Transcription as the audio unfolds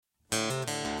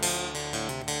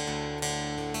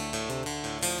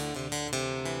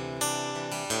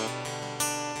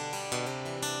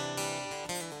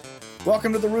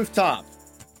Welcome to the rooftop.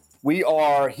 We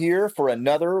are here for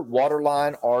another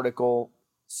Waterline article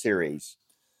series,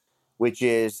 which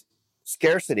is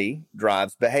Scarcity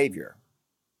Drives Behavior.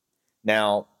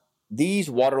 Now,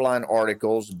 these Waterline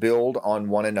articles build on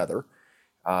one another.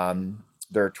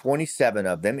 There are 27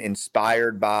 of them,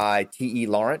 inspired by T.E.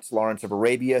 Lawrence of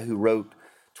Arabia, who wrote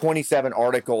 27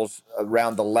 articles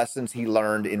around the lessons he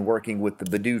learned in working with the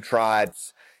Bedou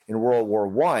tribes in World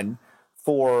War I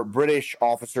for British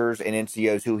officers and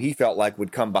NCOs who he felt like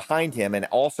would come behind him and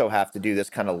also have to do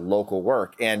this kind of local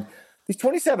work. And these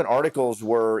 27 articles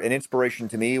were an inspiration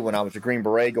to me when I was a Green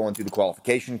Beret going through the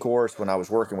qualification course, when I was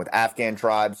working with Afghan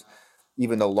tribes,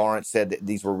 even though Lawrence said that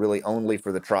these were really only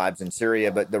for the tribes in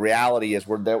Syria. But the reality is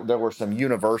there were some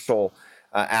universal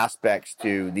aspects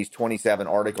to these 27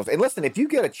 articles. And listen, if you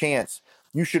get a chance,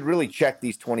 you should really check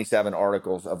these 27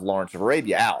 articles of Lawrence of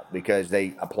Arabia out because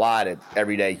they apply to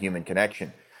everyday human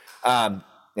connection. And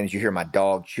as you hear my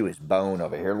dog chew his bone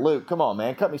over here, Luke, come on,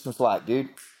 man, cut me some slack, dude.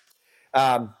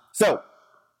 So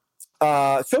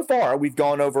far, we've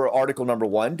gone over article number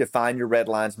 1, define your red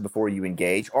lines before you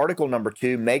engage. Article number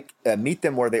 2, meet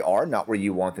them where they are, not where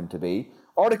you want them to be.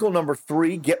 Article number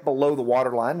 3, get below the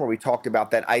waterline, where we talked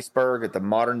about that iceberg at the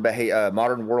modern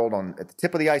world at the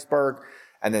tip of the iceberg,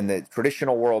 and then the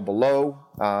traditional world below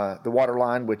the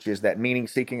waterline, which is that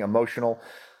meaning-seeking, emotional,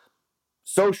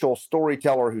 social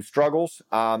storyteller who struggles.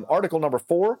 Article number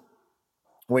 4,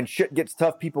 when shit gets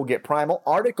tough, people get primal.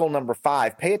 Article number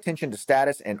 5, pay attention to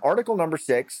status. And article number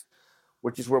 6,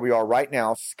 which is where we are right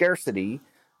now, scarcity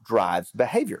drives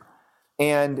behavior.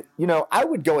 And, I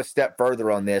would go a step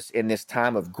further on this in this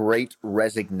time of great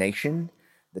resignation,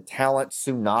 the talent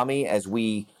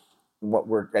tsunami, what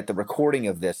we're at the recording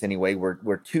of this anyway,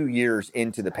 we're 2 years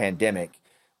into the pandemic,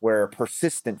 where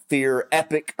persistent fear,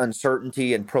 epic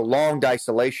uncertainty, and prolonged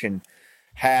isolation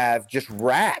have just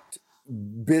racked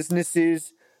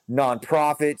businesses,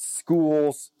 nonprofits,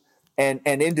 schools, and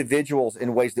individuals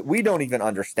in ways that we don't even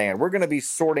understand. We're going to be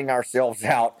sorting ourselves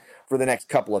out for the next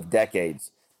couple of decades.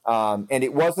 And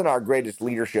it wasn't our greatest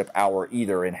leadership hour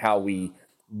either in how we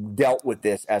dealt with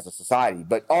this as a society.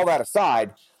 But all that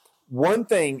aside, one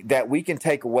thing that we can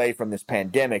take away from this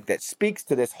pandemic that speaks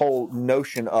to this whole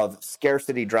notion of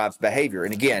scarcity drives behavior,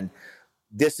 and again,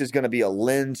 this is going to be a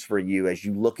lens for you as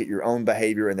you look at your own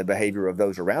behavior and the behavior of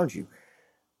those around you,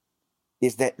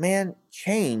 is that, man,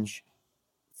 change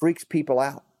freaks people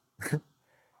out.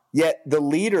 Yet the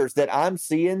leaders that I'm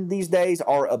seeing these days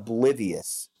are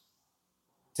oblivious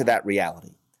to that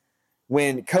reality.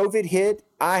 When COVID hit,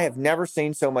 I have never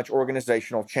seen so much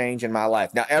organizational change in my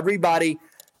life. Now, everybody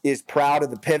is proud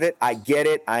of the pivot. I get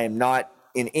it. I am not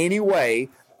in any way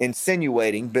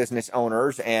insinuating business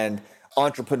owners and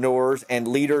entrepreneurs and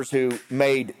leaders who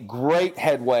made great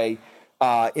headway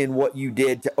in what you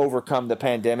did to overcome the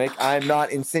pandemic. I'm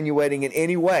not insinuating in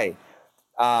any way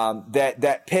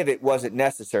that pivot wasn't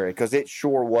necessary, because it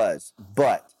sure was.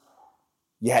 But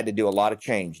you had to do a lot of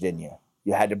change, didn't you?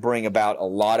 You had to bring about a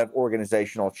lot of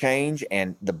organizational change,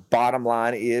 and the bottom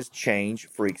line is change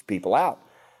freaks people out.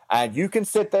 And you can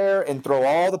sit there and throw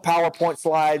all the PowerPoint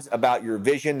slides about your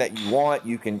vision that you want.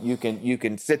 You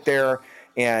can sit there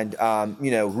and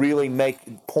really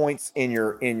make points in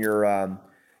your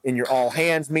all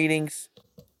hands meetings.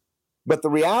 But the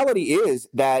reality is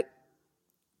that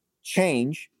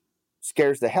change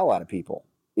scares the hell out of people.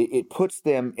 It puts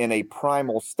them in a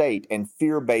primal state, and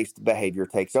fear-based behavior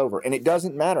takes over. And it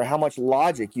doesn't matter how much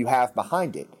logic you have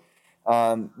behind it.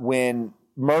 When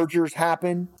mergers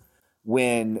happen,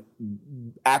 when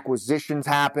acquisitions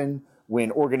happen,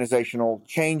 when organizational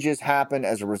changes happen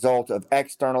as a result of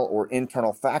external or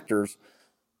internal factors,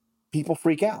 people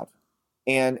freak out.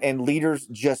 And leaders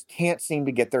just can't seem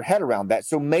to get their head around that.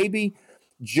 So maybe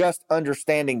just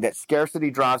understanding that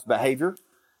scarcity drives behavior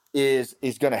is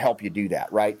going to help you do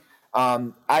that, right?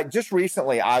 I just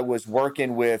recently I was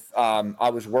working with an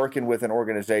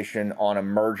organization on a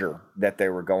merger that they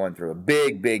were going through, a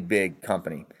big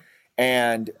company.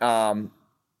 And,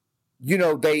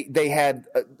 they had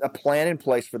a plan in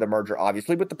place for the merger,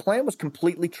 obviously, but the plan was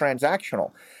completely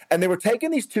transactional. And they were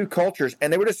taking these two cultures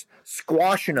and they were just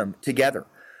squashing them together,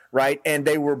 right? And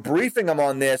they were briefing them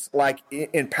on this like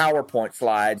in PowerPoint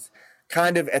slides,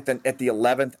 kind of at the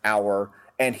 11th hour.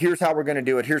 And here's how we're going to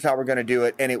do it. Here's how we're going to do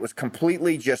it. And it was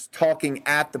completely just talking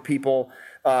at the people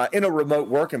in a remote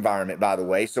work environment, by the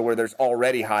way, so where there's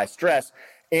already high stress.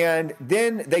 And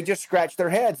then they just scratched their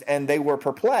heads and they were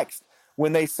perplexed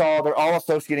when they saw their all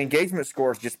associate engagement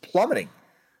scores just plummeting,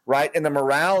 right? And the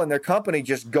morale in their company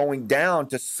just going down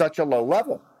to such a low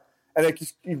level. And like,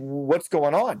 what's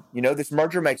going on? This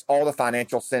merger makes all the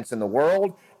financial sense in the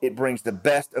world. It brings the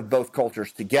best of both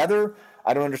cultures together.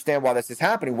 I don't understand why this is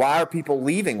happening. Why are people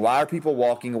leaving? Why are people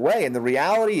walking away? And the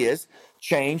reality is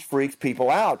change freaks people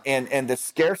out, and the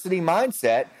scarcity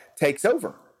mindset takes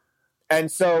over. And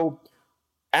so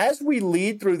as we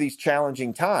lead through these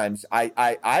challenging times,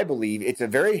 I believe it's a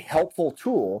very helpful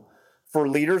tool for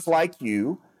leaders like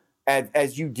you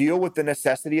as you deal with the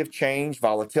necessity of change,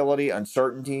 volatility,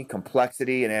 uncertainty,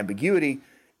 complexity, and ambiguity.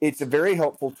 It's a very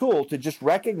helpful tool to just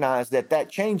recognize that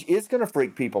change is going to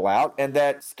freak people out and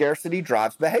that scarcity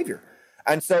drives behavior.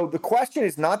 And so the question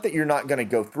is not that you're not going to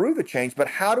go through the change, but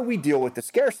how do we deal with the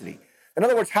scarcity? In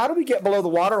other words, how do we get below the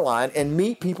waterline and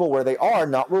meet people where they are,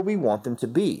 not where we want them to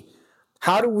be?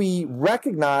 How do we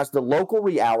recognize the local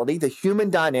reality, the human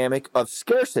dynamic of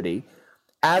scarcity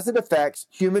as it affects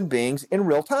human beings in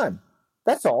real time?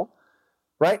 That's all,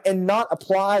 right? And not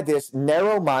apply this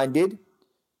narrow-minded,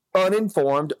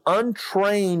 uninformed,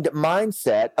 untrained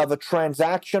mindset of a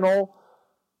transactional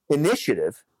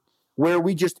initiative where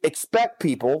we just expect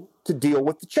people to deal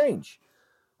with the change,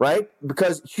 right?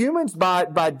 Because humans,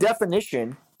 by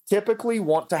definition, typically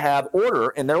want to have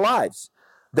order in their lives.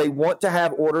 They want to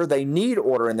have order. They need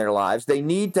order in their lives. They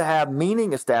need to have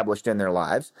meaning established in their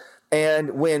lives.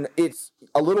 And when it's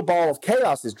a little ball of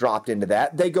chaos is dropped into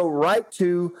that, they go right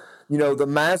to, the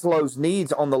Maslow's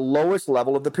needs on the lowest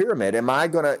level of the pyramid. Am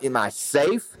I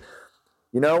safe?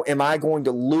 Am I going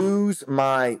to lose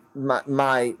my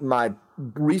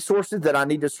resources that I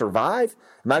need to survive?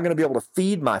 Am I going to be able to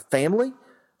feed my family?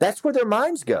 That's where their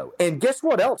minds go. And guess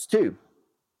what else too?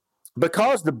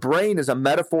 Because the brain is a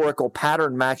metaphorical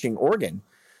pattern matching organ,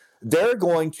 they're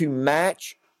going to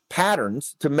match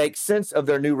patterns to make sense of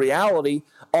their new reality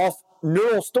off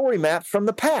neural story maps from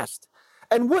the past.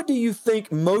 And what do you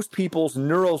think most people's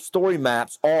neural story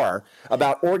maps are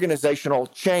about organizational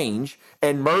change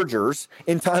and mergers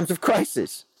in times of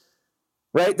crisis?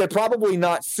 Right? They're probably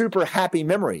not super happy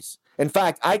memories. In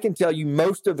fact, I can tell you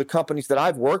most of the companies that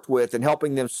I've worked with and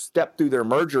helping them step through their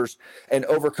mergers and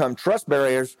overcome trust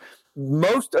barriers,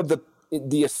 most of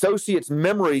the associates'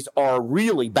 memories are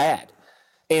really bad.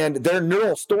 And their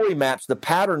neural story maps, the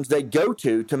patterns they go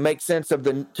to make sense of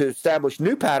to establish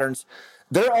new patterns,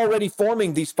 they're already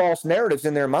forming these false narratives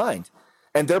in their mind.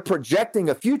 And they're projecting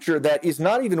a future that is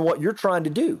not even what you're trying to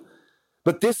do.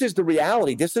 But this is the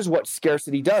reality. This is what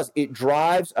scarcity does. It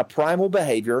drives a primal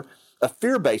behavior, a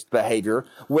fear-based behavior,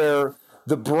 where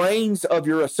the brains of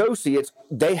your associates,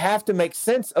 they have to make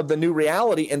sense of the new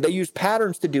reality, and they use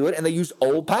patterns to do it, and they use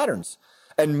old patterns.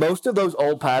 And most of those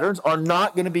old patterns are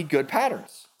not going to be good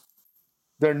patterns.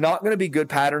 They're not going to be good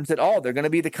patterns at all. They're going to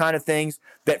be the kind of things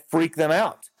that freak them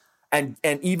out. And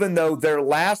even though their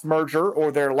last merger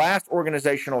or their last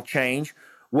organizational change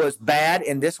was bad,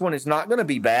 and this one is not going to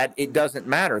be bad, it doesn't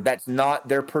matter. That's not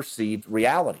their perceived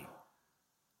reality,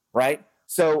 right?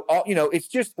 So, it's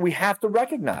just, we have to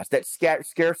recognize that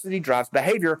scarcity drives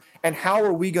behavior, and how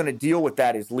are we going to deal with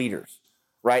that as leaders,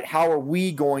 right? How are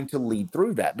we going to lead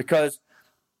through that? Because,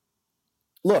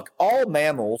 look, all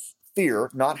mammals fear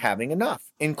not having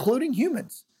enough, including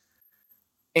humans.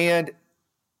 And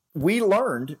we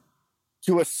learned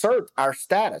to assert our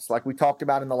status, like we talked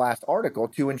about in the last article,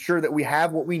 to ensure that we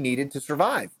have what we needed to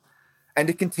survive and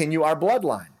to continue our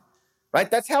bloodline. Right?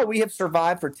 That's how we have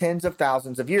survived for tens of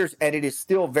thousands of years, and it is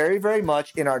still very, very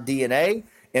much in our DNA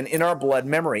and in our blood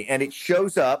memory. And it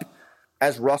shows up,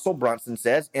 as Russell Brunson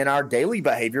says, in our daily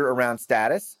behavior around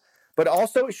status, but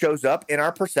also it shows up in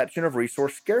our perception of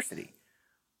resource scarcity.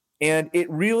 And it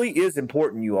really is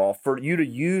important, you all, for you to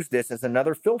use this as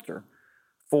another filter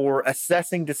for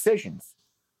assessing decisions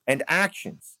and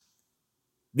actions.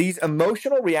 These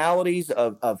emotional realities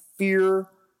of fear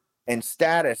and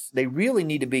status, they really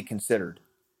need to be considered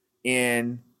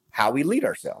in how we lead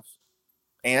ourselves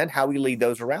and how we lead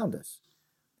those around us.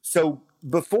 So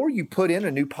before you put in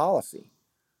a new policy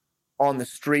on the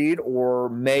street or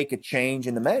make a change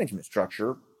in the management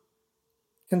structure,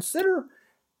 consider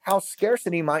how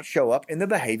scarcity might show up in the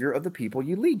behavior of the people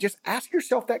you lead. Just ask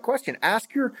yourself that question.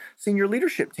 Ask your senior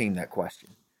leadership team that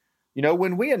question.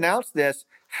 When we announce this,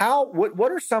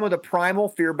 what are some of the primal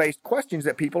fear-based questions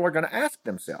that people are going to ask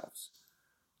themselves?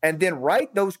 And then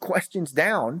write those questions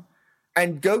down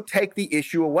and go take the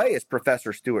issue away, as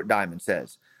Professor Stuart Diamond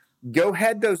says. Go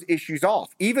head those issues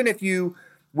off. Even if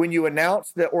when you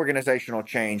announce the organizational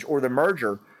change or the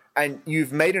merger and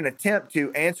you've made an attempt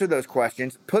to answer those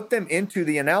questions, put them into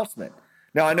the announcement.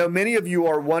 Now, I know many of you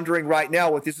are wondering right now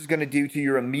what this is going to do to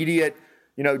your immediate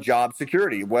job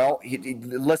security. Well,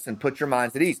 listen, put your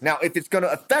minds at ease. Now, if it's going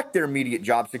to affect their immediate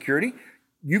job security,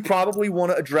 you probably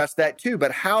want to address that too.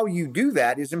 But how you do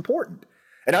that is important.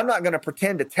 And I'm not going to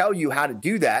pretend to tell you how to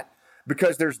do that,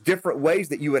 because there's different ways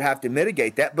that you would have to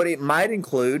mitigate that. But it might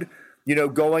include,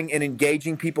 going and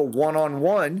engaging people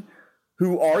one-on-one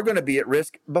who are going to be at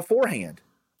risk beforehand,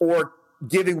 or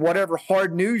giving whatever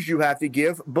hard news you have to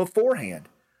give beforehand.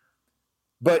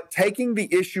 But taking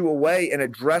the issue away and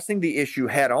addressing the issue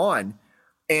head on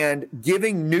and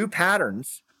giving new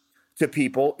patterns to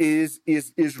people is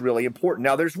really important.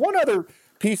 Now, there's one other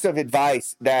piece of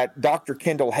advice that Dr.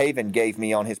 Kendall Haven gave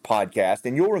me on his podcast.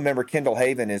 And you'll remember Kendall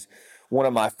Haven is one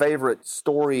of my favorite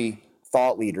story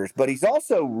thought leaders, but he's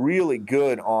also really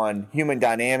good on human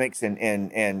dynamics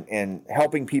and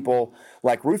helping people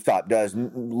like Rooftop does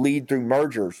lead through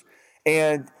mergers.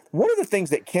 And one of the things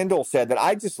that Kendall said that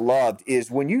I just loved is,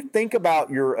 when you think about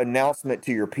your announcement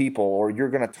to your people, or you're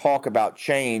going to talk about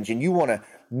change and you want to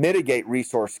mitigate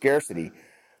resource scarcity,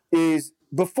 is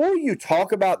before you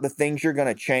talk about the things you're going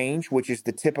to change, which is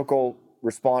the typical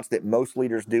response that most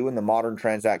leaders do in the modern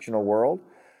transactional world,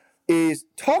 is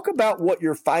talk about what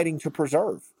you're fighting to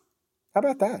preserve. How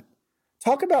about that?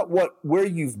 Talk about where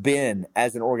you've been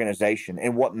as an organization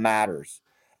and what matters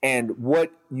and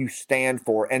what you stand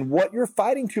for and what you're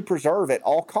fighting to preserve at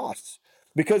all costs.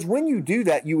 Because when you do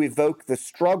that, you evoke the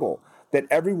struggle that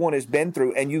everyone has been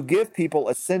through, and you give people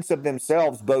a sense of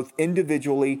themselves both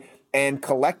individually and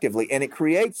collectively. And it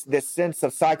creates this sense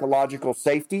of psychological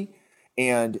safety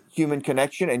and human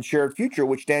connection and shared future,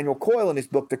 which Daniel Coyle in his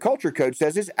book, The Culture Code,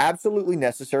 says is absolutely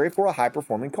necessary for a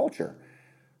high-performing culture,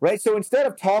 right? So instead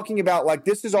of talking about, like,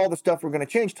 this is all the stuff we're going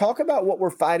to change, talk about what we're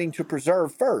fighting to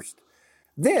preserve first.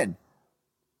 Then,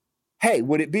 hey,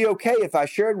 would it be okay if I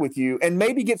shared with you, and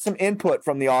maybe get some input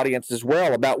from the audience as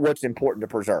well about what's important to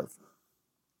preserve?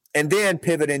 And then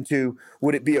pivot into,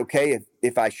 would it be okay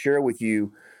if I share with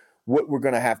you what we're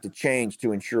going to have to change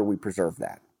to ensure we preserve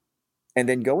that? And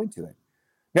then go into it.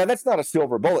 Now, that's not a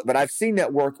silver bullet, but I've seen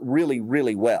that work really,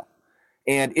 really well.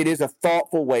 And it is a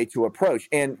thoughtful way to approach.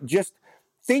 And just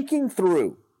thinking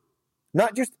through,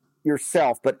 not just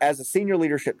yourself, but as a senior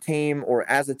leadership team or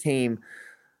as a team,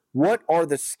 what are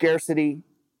the scarcity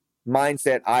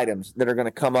mindset items that are going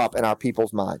to come up in our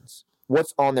people's minds?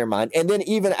 What's on their mind? And then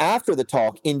even after the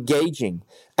talk, engaging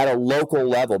at a local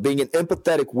level, being an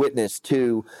empathetic witness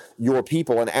to your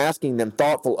people and asking them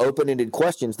thoughtful, open-ended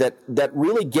questions that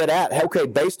really get at, okay,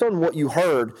 based on what you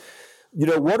heard,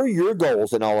 what are your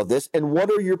goals in all of this? And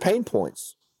what are your pain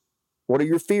points? What are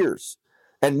your fears?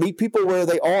 And meet people where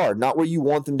they are, not where you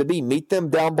want them to be. Meet them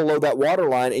down below that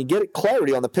waterline and get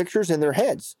clarity on the pictures in their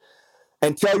heads.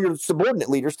 And tell your subordinate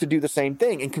leaders to do the same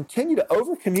thing and continue to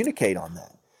over-communicate on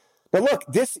that. Now, look,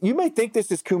 you may think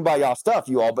this is kumbaya stuff,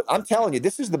 you all, but I'm telling you,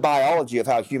 this is the biology of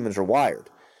how humans are wired.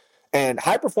 And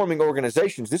high-performing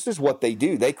organizations, this is what they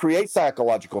do. They create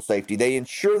psychological safety. They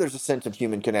ensure there's a sense of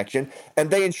human connection,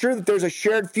 and they ensure that there's a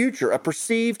shared future, a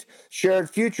perceived shared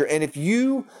future. And if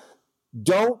you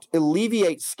don't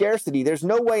alleviate scarcity, there's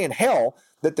no way in hell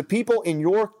that the people in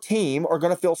your team are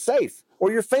going to feel safe, or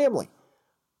your family.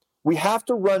 We have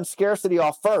to run scarcity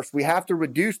off first. We have to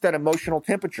reduce that emotional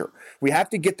temperature. We have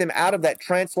to get them out of that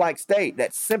trance-like state,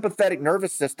 that sympathetic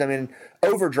nervous system in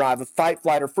overdrive of fight,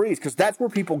 flight, or freeze, because that's where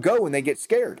people go when they get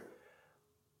scared,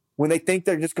 when they think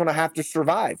they're just going to have to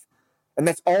survive. And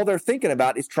that's all they're thinking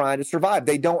about, is trying to survive.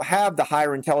 They don't have the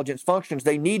higher intelligence functions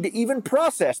they need to even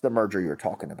process the merger you're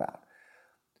talking about.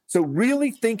 So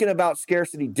really thinking about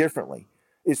scarcity differently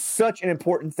is such an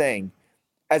important thing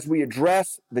as we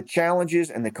address the challenges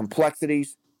and the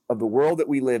complexities of the world that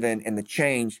we live in and the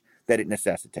change that it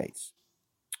necessitates.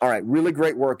 All right, really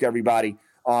great work, everybody.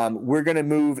 We're going to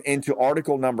move into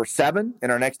article number 7 in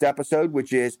our next episode,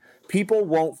 which is people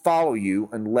won't follow you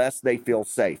unless they feel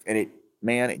safe. And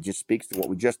it just speaks to what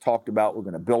we just talked about. We're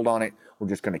going to build on it. We're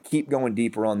just going to keep going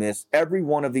deeper on this. Every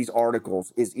one of these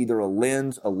articles is either a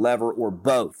lens, a lever, or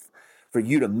both for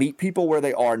you to meet people where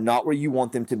they are, not where you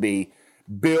want them to be.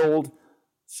 Build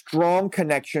strong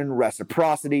connection,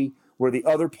 reciprocity, where the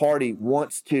other party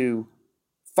wants to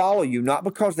follow you, not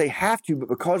because they have to, but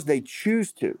because they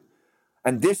choose to.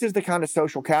 And this is the kind of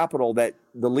social capital that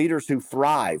the leaders who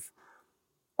thrive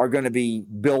are going to be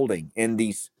building in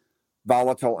these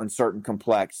volatile, uncertain,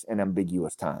 complex, and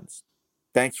ambiguous times.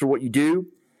 Thanks for what you do,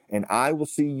 and I will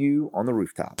see you on the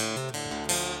rooftop.